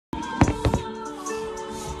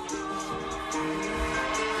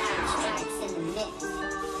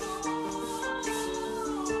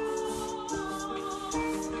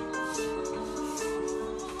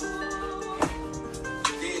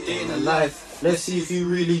Life. Let's see if you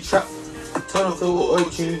really trap. Turn off the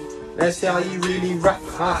auto-tune. Let's see how you really rap.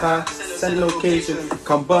 Haha. Send location.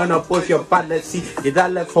 Come burn up with your bad. Let's see. Your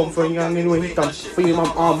dad left home for a young and when he done for your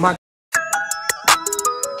mum. Oh man.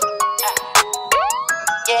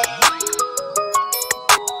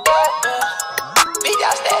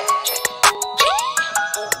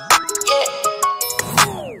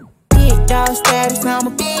 Big dog status, I'm a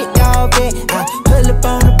big dog vet. I pull up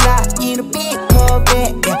on the block in a big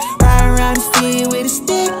Corvette. Yeah, riding around the city with a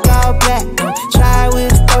stick all black. Try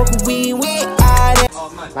with a stroke, but we went all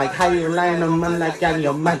that. Like how you relying on man like gang,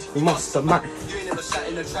 you're mad, you must have mad. You ain't never sat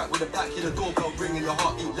in a trap with a pack in a doorbell ringing your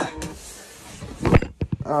heartbeat like.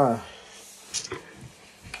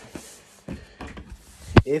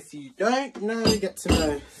 If you don't know, you get to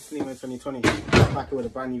know. It's Nemo 2020, back here with a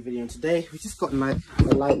brand new video, and today we just got like a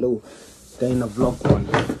light little day in the vlog one.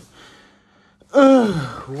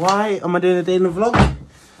 Why am I doing a day in the vlog?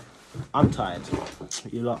 I'm tired.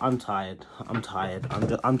 You lot, I'm tired. I'm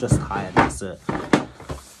just tired. That's it.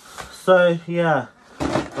 So yeah,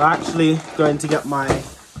 we're actually going to get my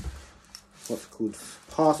what's it called,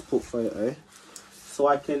 passport photo, so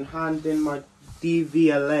I can hand in my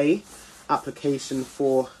DVLA application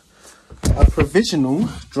for a provisional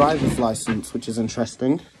driver's license, which is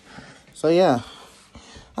interesting. So yeah,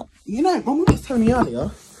 you know, Mum was telling me earlier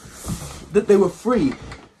that they were free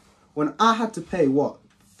when I had to pay what,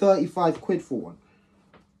 35 quid for one,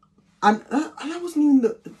 and I wasn't even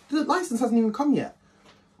the license hasn't even come yet.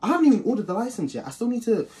 I haven't even ordered the license yet. I still need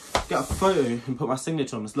to get a photo and put my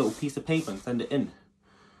signature on this little piece of paper and send it in,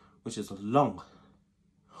 which is long.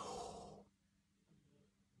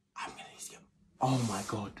 I'm gonna need to get, oh my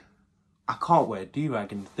god, I can't wear a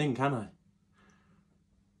do-rag in the thing, can I?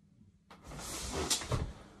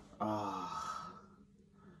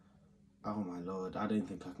 Oh my lord, I don't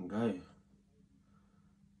think I can go.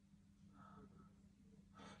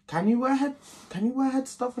 Can you wear head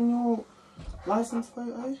stuff on your license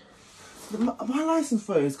photo? My license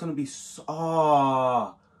photo is gonna be so,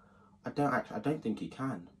 I don't think you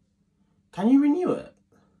can. Can you renew it?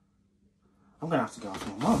 I'm gonna have to go ask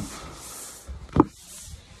my mum.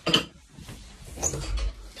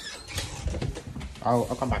 I'll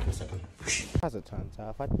come back in a second. As it turns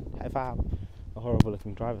out, if I have a horrible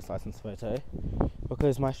looking driver's license photo,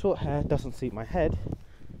 because my short hair doesn't suit my head,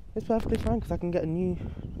 it's perfectly fine because I can get a new,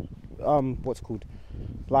 what's it called,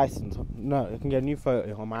 license. No, I can get a new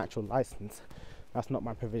photo on my actual license. That's not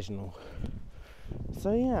my provisional.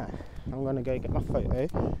 So yeah, I'm gonna go get my photo.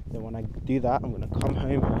 Then when I do that, I'm gonna come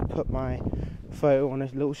home and put my photo on a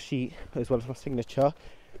little sheet as well as my signature.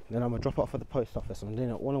 And then I'm gonna drop it off at the post office. I'm doing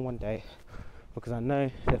it all in one day because I know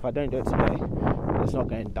that if I don't do it today, it's not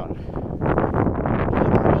getting done.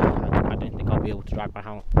 I don't think I'll be able to drag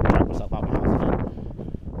myself out of my house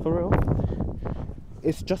again. For real.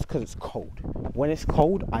 It's just because it's cold. When it's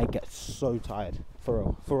cold, I get so tired.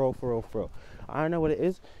 For real. I don't know what it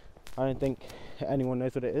is. I don't think anyone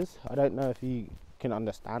knows what it is. I don't know if you can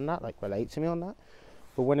understand that, like relate to me on that.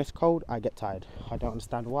 But when it's cold, I get tired. I don't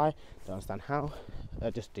understand why, don't understand how, I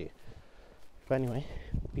just do. But anyway,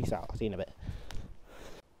 peace out. I'll see you in a bit.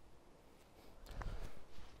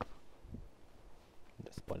 I'm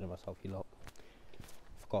just spoiling myself, you lot.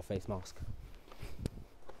 Forgot a face mask.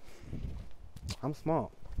 I'm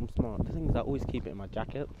smart. The thing is, I always keep it in my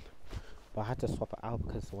jacket. But I had to swap it out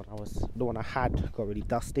because the one I had got really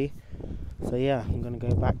dusty. So yeah, I'm gonna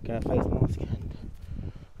go back, get a face mask, and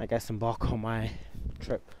I guess embark on my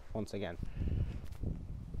trip once again.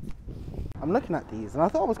 I'm looking at these and I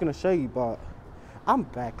thought I was gonna show you, but I'm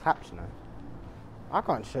bare clapped, you know. I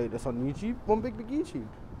can't show you this on YouTube, on big YouTube.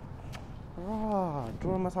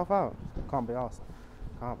 Drawing myself out. Can't be asked.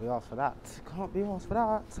 Can't be asked for that.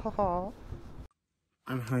 Haha.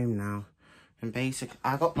 I'm home now. And basically,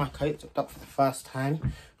 I got my coat tucked up for the first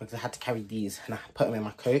time because I had to carry these and I put them in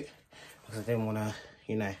my coat because I didn't want to,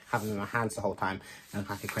 you know, have them in my hands the whole time and look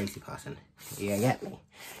like a crazy person. Yeah, get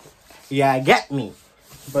me?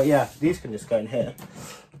 But yeah, these can just go in here.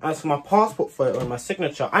 As for my passport photo and my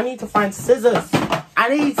signature, I need to find scissors. I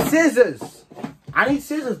need scissors,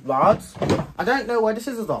 lads. I don't know where the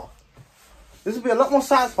scissors are. This would be a lot more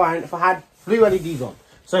satisfying if I had blue LEDs on.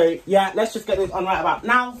 So yeah, let's just get this on right about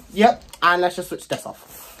now. Yep, and let's just switch this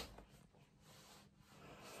off.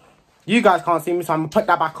 You guys can't see me, so I'm gonna put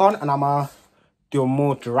that back on and I'm gonna do a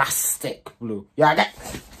more drastic blue. Yeah,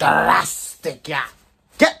 drastic, yeah.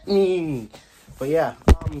 Get me. But yeah,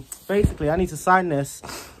 basically, I need to sign this.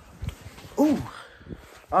 Ooh.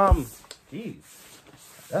 Jeez.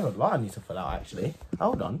 There's a lot I need to fill out, actually.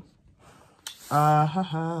 Hold on.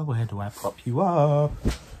 Where do I pop you up?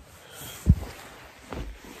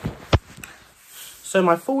 So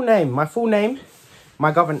my full name, my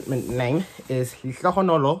government name is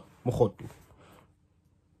Lihlahonolo Mokhotu.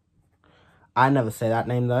 I never say that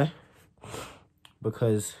name though,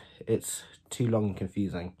 because it's too long and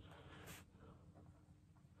confusing.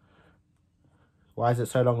 Why is it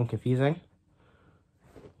so long and confusing?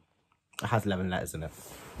 It has 11 letters in it.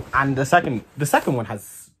 And the second one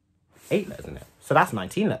has 8 letters in it. So that's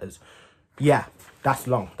 19 letters. Yeah, that's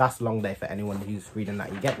long. That's a long day for anyone who's reading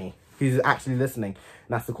that, you get me? Who's actually listening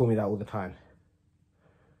and has to call me that all the time.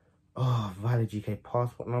 Oh, valid UK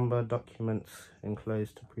passport number, documents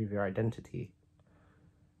enclosed to prove your identity.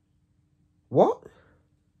 What?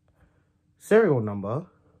 Serial number?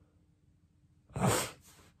 I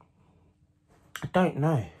don't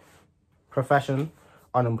know. Profession,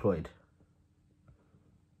 unemployed.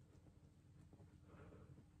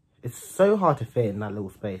 It's so hard to fit in that little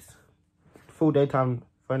space. Full daytime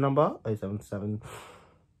phone number, 077.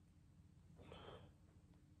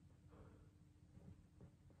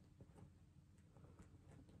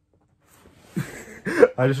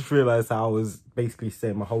 I just realised how I was basically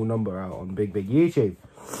saying my whole number out on big YouTube.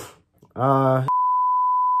 I'm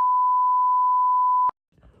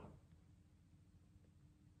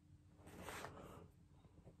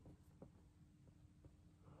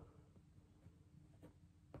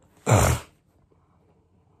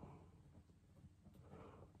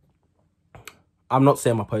not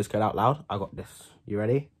saying my postcode out loud. I got this. You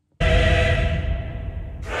ready?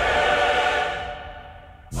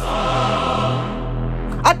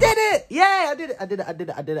 I did it! Yeah, I did it.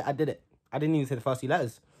 I didn't even say the first 2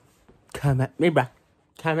 letters. Come at me, bruh.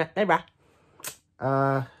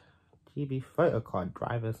 GB photo card,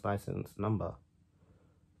 driver's license number.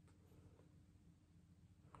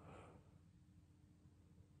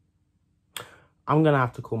 I'm gonna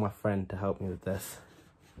have to call my friend to help me with this.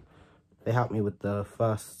 They helped me with the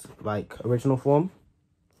first, like, original form.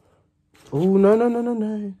 Oh,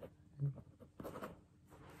 no.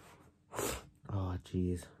 Oh,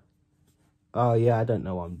 jeez. Oh, yeah, I don't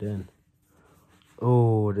know what I'm doing.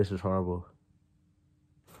 Oh, this is horrible.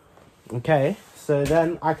 Okay, so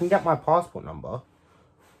then I can get my passport number.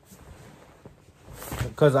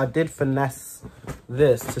 Because I did finesse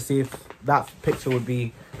this to see if that picture would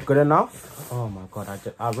be good enough. Oh, my God,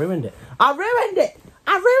 I ruined it. I ruined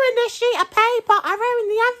this sheet of paper. I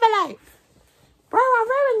ruined the envelope. Bro, I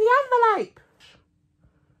ruined the envelope.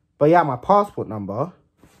 But yeah, my passport number.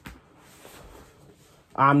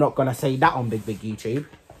 I'm not going to say that on big YouTube.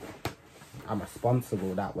 I'm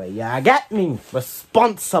responsible that way. Yeah, get me?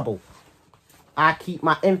 Responsible. I keep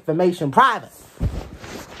my information private.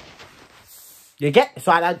 You get me?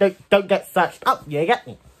 So I don't get searched up. You get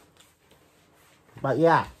me? But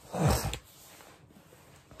yeah.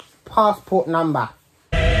 Passport number.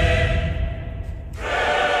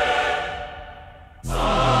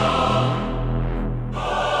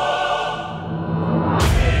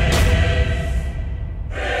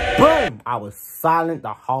 Boom! I was silent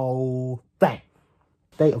the whole thing.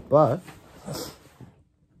 Date of birth.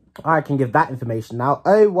 I can give that information now.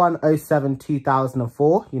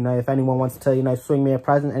 01/07/2004. You know, if anyone wants to, you know, swing me a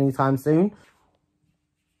present anytime soon.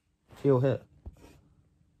 Peel here.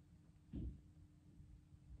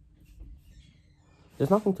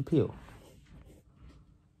 There's nothing to peel.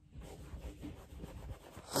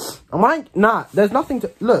 Nah, there's nothing to...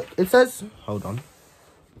 Look, it says... Hold on.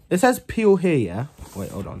 It says peel here, yeah? Wait,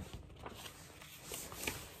 hold on.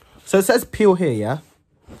 So it says peel here, yeah?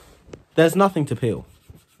 There's nothing to peel.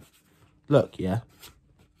 Look, yeah?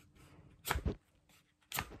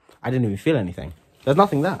 I didn't even feel anything. There's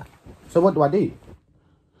nothing there. So what do I do?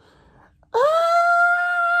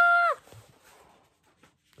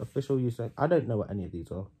 Official use. I don't know what any of these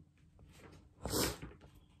are.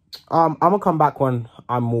 I'm gonna come back when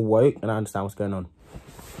I'm more woke and I understand what's going on.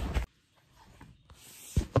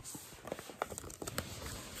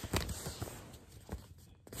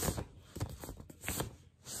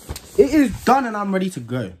 It is done and I'm ready to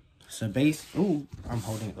go. So ooh, I'm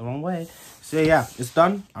holding it the wrong way. So yeah, it's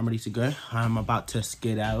done. I'm ready to go. I'm about to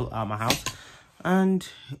skid out of my house. And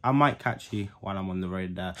I might catch you while I'm on the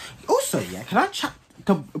road there. Also, yeah, can I chat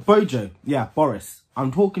to Bojo? Yeah, Boris.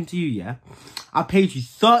 I'm talking to you, yeah? I paid you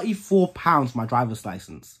 £34 for my driver's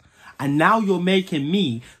license. And now you're making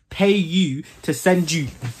me pay you to send you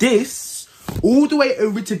this all the way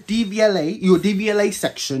over to DVLA, your DVLA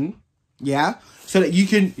section, yeah? So that you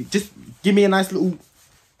can just give me a nice little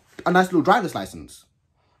driver's license.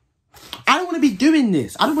 I don't want to be doing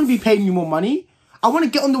this. I don't want to be paying you more money. I want to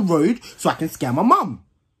get on the road so I can scare my mum.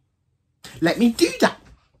 Let me do that.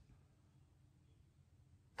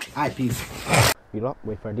 Alright, peace. You lot,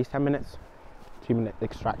 wait for at least 10 minutes. 2-minute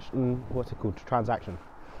extraction, what's it called? Transaction.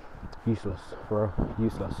 Useless, bro,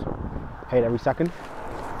 useless. Paid every second.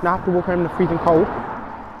 Now I have to walk home in the freezing cold.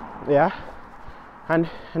 Yeah. And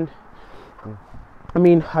I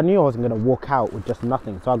mean, I knew I wasn't gonna walk out with just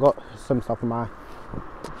nothing. So I got some stuff from my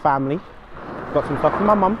family. Got some stuff from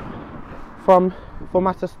my mum. For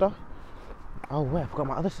my sister. Oh wait, I forgot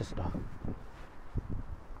my other sister.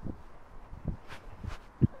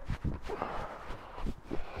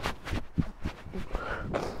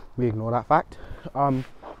 We ignore that fact.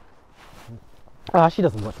 She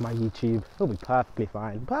doesn't watch my YouTube. It'll be perfectly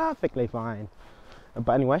fine. Perfectly fine.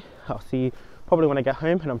 But anyway, I'll see you probably when I get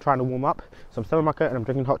home and I'm trying to warm up. So I'm still in my coat and I'm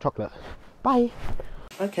drinking hot chocolate. Bye.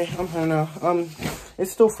 Okay, I'm home now.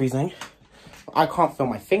 It's still freezing. I can't feel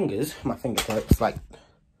my fingers. My fingertips, like,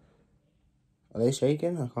 are they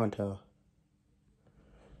shaking? I can't tell.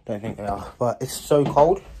 Don't think they are. But it's so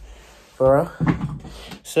cold, for real.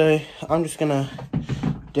 So I'm just gonna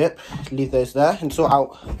dip, leave those there, and sort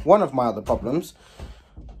out one of my other problems.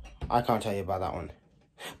 I can't tell you about that one.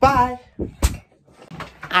 Bye.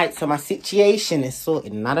 Alright, so my situation is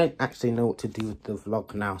sorted and I don't actually know what to do with the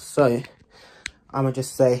vlog now. So I'm gonna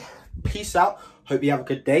just say peace out. Hope you have a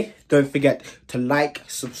good day. Don't forget to like,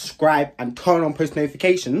 subscribe, and turn on post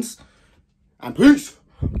notifications. And peace.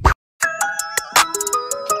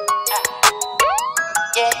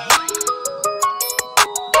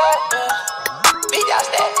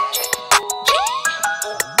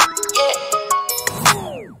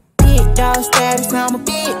 Big dog status, I'm a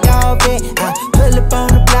big dog vet.